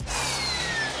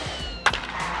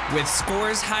With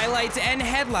scores, highlights, and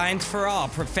headlines for all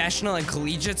professional and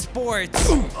collegiate sports.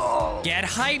 Get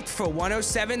hyped for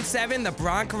 107.7 The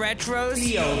Bronc Retro's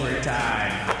The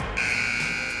Overtime.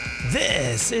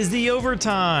 This is The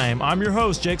Overtime. I'm your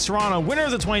host, Jake Serrano, winner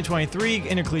of the 2023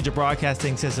 Intercollegiate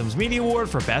Broadcasting Systems Media Award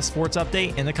for Best Sports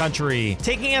Update in the country.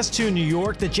 Taking us to New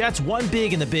York, the Jets won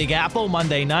big in the Big Apple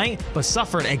Monday night, but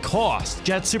suffered a cost.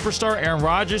 Jets superstar Aaron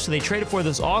Rodgers, who they traded for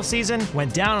this offseason,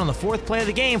 went down on the fourth play of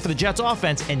the game for the Jets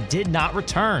offense and did not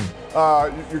return.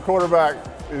 Your quarterback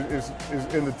is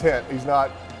in the tent. He's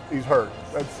hurt. He's hurt.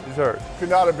 Could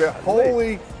not have been.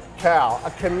 Holy cow. I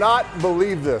cannot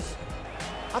believe this.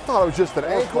 I thought it was just an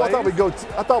ankle. I thought we'd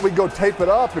go tape it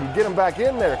up and get him back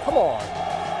in there. Come on.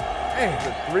 Hey,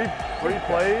 three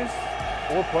plays,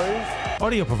 4 plays.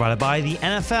 Audio provided by the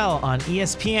NFL on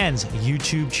ESPN's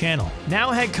YouTube channel. Now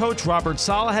head coach Robert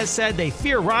Saleh has said they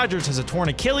fear Rodgers has a torn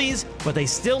Achilles, but they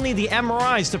still need the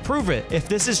MRIs to prove it. If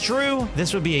this is true,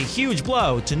 this would be a huge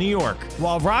blow to New York.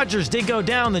 While Rodgers did go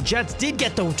down, the Jets did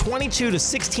get the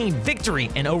 22-16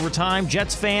 victory in overtime.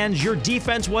 Jets fans, your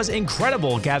defense was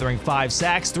incredible, gathering 5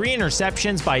 sacks, 3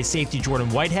 interceptions by safety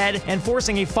Jordan Whitehead, and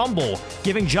forcing a fumble,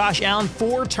 giving Josh Allen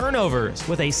 4 turnovers.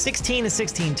 With a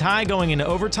 16-16 tie going into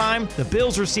overtime, the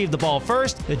Bills received the ball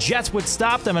first, the Jets would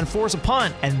stop them and force a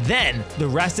punt, and then the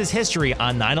rest is history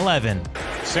on 9/11.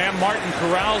 Sam Martin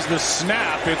corrals the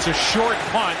snap. It's a short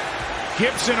punt.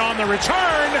 Gibson on the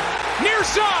return. Near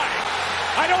side.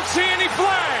 I don't see any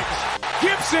flags.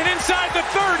 Gibson inside the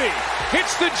 30.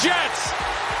 Hits the Jets.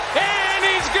 And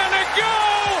he's going to go.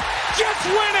 Jets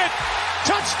win it.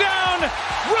 Touchdown,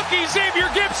 rookie Xavier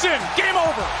Gibson. Game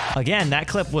over. Again, that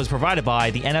clip was provided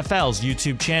by the NFL's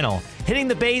YouTube channel. Hitting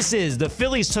the bases, the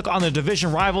Phillies took on their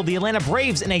division rival, the Atlanta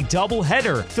Braves, in a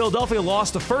doubleheader. Philadelphia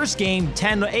lost the first game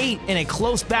 10-8 in a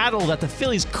close battle that the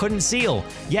Phillies couldn't seal.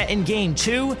 Yet in Game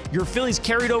 2, your Phillies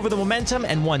carried over the momentum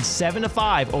and won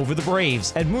 7-5 over the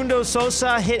Braves. Edmundo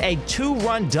Sosa hit a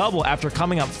 2-run double after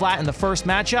coming up flat in the first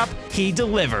matchup. He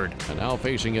delivered. And now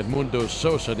facing Edmundo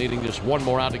Sosa, needing just one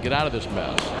more out to get out of this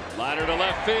mess. Liner to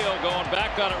left field, going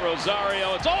back on it,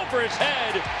 Rosario. It's over his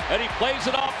head, and he plays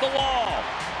it off the wall.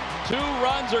 2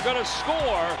 runs are going to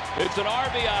score. It's an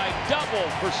RBI double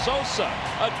for Sosa.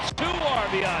 A 2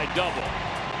 RBI double.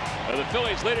 And the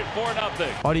Phillies lead it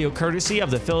 4-0. Audio courtesy of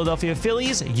the Philadelphia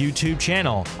Phillies YouTube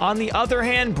channel. On the other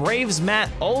hand, Braves' Matt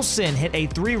Olson hit a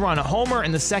 3-run homer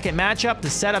in the second matchup to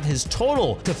set up his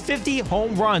total to 50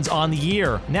 home runs on the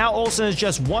year. Now Olson is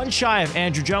just 1 shy of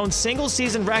Andrew Jones'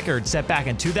 single-season record set back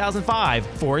in 2005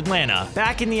 for Atlanta.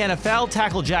 Back in the NFL,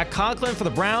 tackle Jack Conklin for the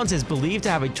Browns is believed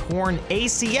to have a torn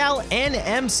ACL and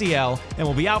MCL and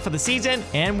will be out for the season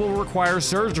and will require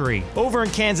surgery. Over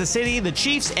in Kansas City, the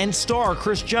Chiefs and star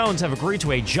Chris Jones have agreed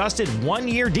to a adjusted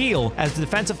 1-year deal as the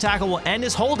defensive tackle will end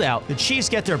his holdout. The Chiefs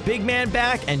get their big man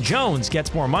back and Jones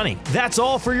gets more money. That's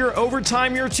all for your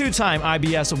Overtime, your 2-time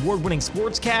IBS award-winning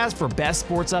sportscast for Best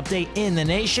Sports Update in the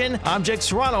nation. I'm Jake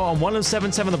Serrano on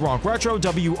 107.7 The Bronc Retro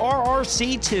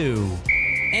WRRC2.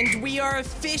 And we are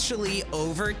officially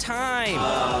overtime.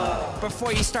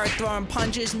 Before you start throwing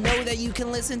punches, know that you can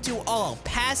listen to all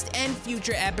past and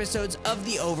future episodes of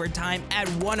The Overtime at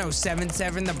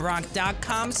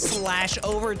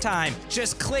 1077thebronc.com/overtime.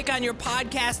 Just click on your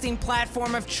podcasting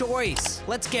platform of choice.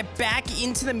 Let's get back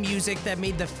into the music that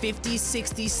made the 50s,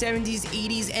 60s, 70s,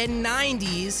 80s, and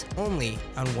 90s only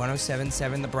on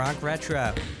 1077 The Bronc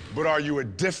Retro. But are you a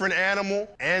different animal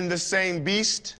and the same beast?